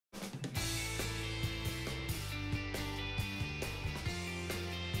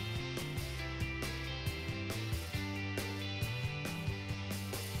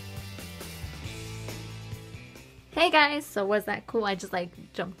Hey guys, so was that cool? I just like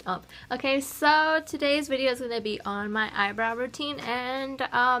jumped up. Okay, so today's video is gonna be on my eyebrow routine, and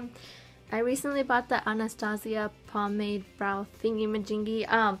I recently bought the Anastasia pomade brow thingy majingy,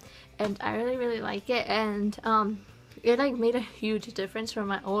 and I really like it, and it like made a huge difference from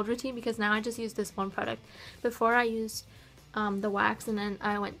my old routine because now I just use this one product. Before I used the wax, and then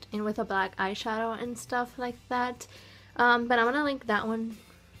I went in with a black eyeshadow and stuff like that. But I'm gonna link that one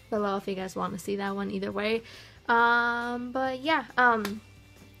below if you guys want to see that one either way. But yeah,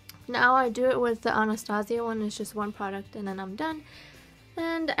 now I do it with the Anastasia one. It's just one product and then I'm done.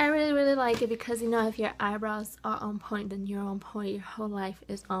 And I really like it because, you know, if your eyebrows are on point, then you're on point. Your whole life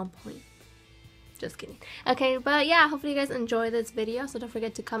is on point. Just kidding. Okay, but yeah, hopefully you guys enjoy this video. So don't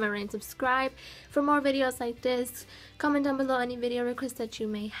forget to comment, rate, and subscribe for more videos like this. Comment down below any video requests that you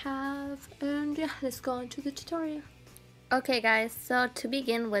may have. And yeah, let's go into the tutorial. Okay guys, so to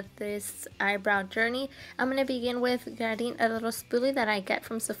begin with this eyebrow journey, I'm going to begin with getting a little spoolie that I get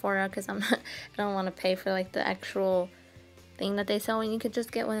from Sephora because I don't want to pay for like the actual thing that they sell, and you could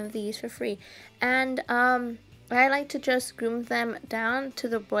just get one of these for free. And I like to just groom them down to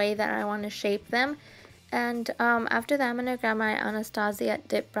the way that I want to shape them. And after that, I'm going to grab my Anastasia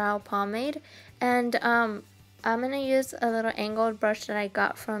Dipbrow pomade, and I'm going to use a little angled brush that I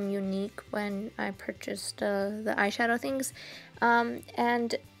got from Unique when I purchased the eyeshadow things.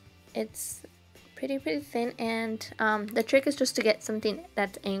 And it's pretty thin, and the trick is just to get something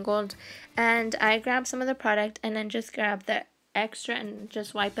that's angled. And I grab some of the product and then just grab the extra and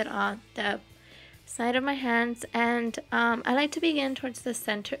just wipe it on the side of my hands. And I like to begin towards the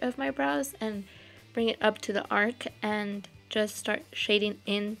center of my brows and bring it up to the arc and just start shading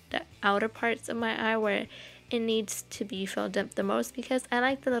in the outer parts of my eye where it needs to be filled up the most, because I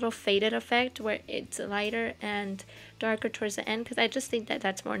like the little faded effect where it's lighter and darker towards the end, because I just think that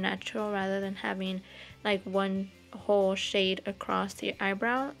that's more natural rather than having like one whole shade across your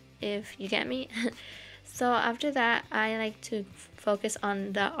eyebrow, if you get me. So after that, I like to focus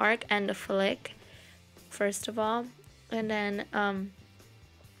on the arc and the flick first of all, and then I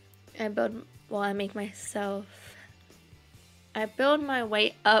build my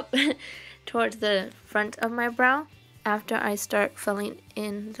way up towards the front of my brow after I start filling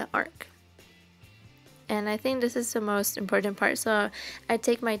in the arc. And I think this is the most important part, so I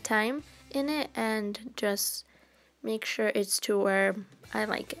take my time in it and just make sure it's to where I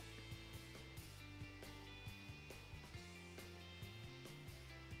like it.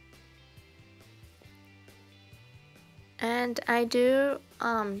 And I do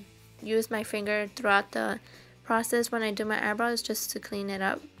use my finger throughout the process when I do my eyebrows just to clean it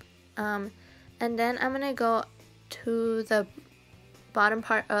up. And then I'm gonna go to the bottom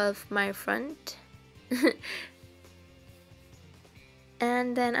part of my front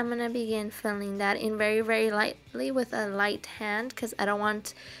and then I'm gonna begin filling that in very lightly with a light hand, because I don't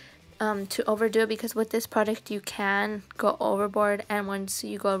want to overdo it, because with this product you can go overboard, and once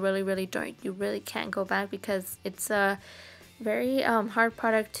you go really dark you really can't go back, because it's a very hard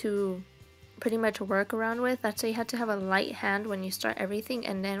product to pretty much work around with. That's why you have to have a light hand when you start everything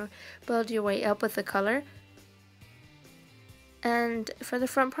and then build your way up with the color. And for the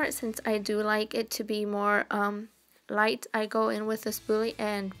front part, since I do like it to be more light, I go in with a spoolie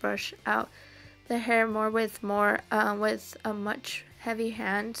and brush out the hair with a much heavy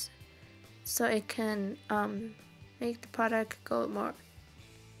hand, so it can make the product go more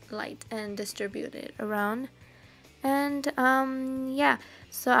light and distribute it around. And yeah,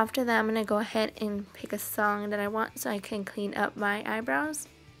 so after that I'm gonna go ahead and pick a song that I want so I can clean up my eyebrows.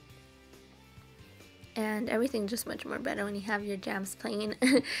 And everything's just much more better when you have your jams playing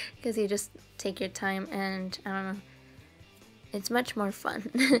because you just take your time, and I don't know, it's much more fun.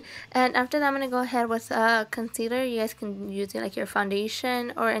 And after that I'm gonna go ahead with a concealer. You guys can use it like your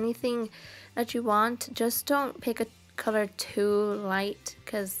foundation or anything that you want. Just don't pick a color too light,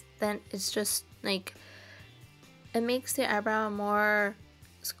 because then it's just like, it makes the eyebrow more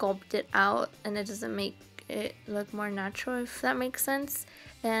sculpted out and it doesn't make it look more natural, if that makes sense.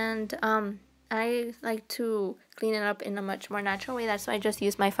 And I like to clean it up in a much more natural way. That's why I just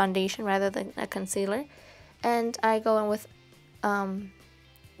use my foundation rather than a concealer. And I go in with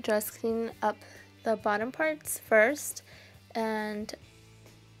just clean up the bottom parts first and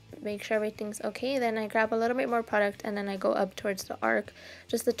make sure everything's okay. Then I grab a little bit more product and then I go up towards the arc,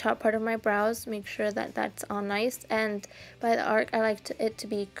 just the top part of my brows, make sure that that's all nice. And by the arc, I like it to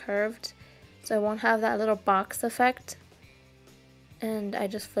be curved so I won't have that little box effect. And I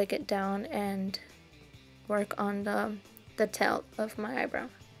just flick it down and work on the tail of my eyebrow.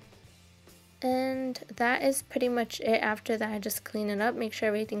 And that is pretty much it. After that, I just clean it up, make sure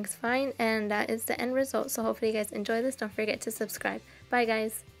everything's fine, and that is the end result. So hopefully you guys enjoy this. Don't forget to subscribe. Bye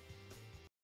guys.